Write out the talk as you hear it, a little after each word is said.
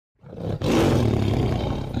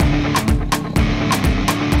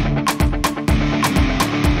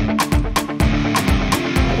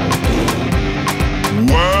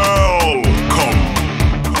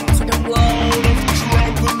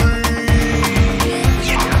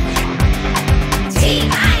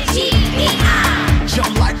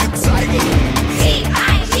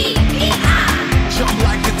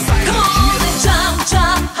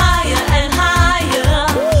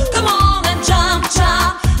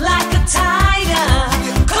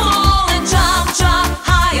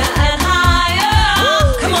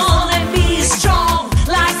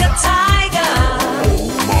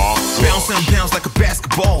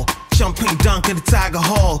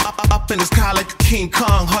like a King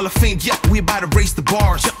Kong, Hall of Fame, yeah, we about to raise the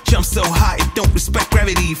bars. Jump so high, it don't respect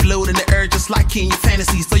gravity. Float in the air just like in your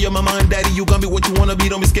fantasy. So your mama and daddy, you gonna be what you wanna be.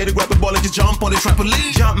 Don't be scared to grab the ball and just jump on the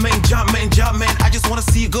trampoline. Jump man, jump man, jump man. I just wanna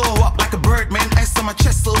see you go up like a bird, man. Ass on my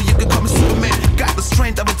chest so you can call me Superman. Got the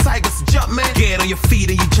strength of a tiger, so jump man. Get on your feet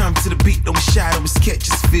and you jump to the beat. Don't be shy, don't be scared,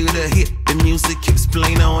 just feel the hit. The music keeps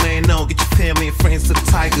playing on and on. Get your family and friends to the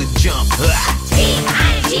tiger jump.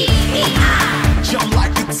 T-I-G-E-R. Jump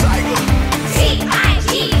like a tiger.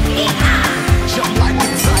 T-I-G-E-R. Jump like a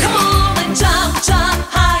tiger. Come on and jump, jump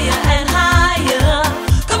higher and higher.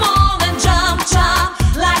 Come on and jump, jump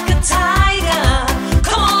like a tiger.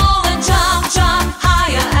 Come on and jump, jump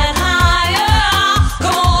higher and higher.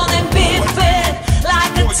 Come on and be fit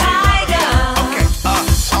like a tiger. Okay,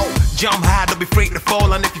 jump high, don't be afraid to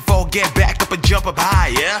fall. And if you fall, get back up and jump up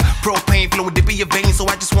higher. Propane flowing deep in your veins, so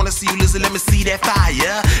I just wanna see you listen. Let me see that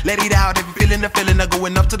fire. Let it out if you're feeling the feeling. Now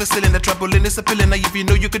going up to the ceiling, the trampoline is a feeling. Now if you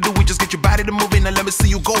know you can do it, just get your body to moving. Now let me see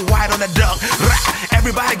you go wide on the dunk.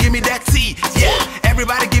 Everybody give me that T, yeah.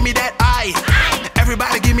 Everybody give me that I.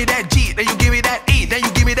 Everybody give me that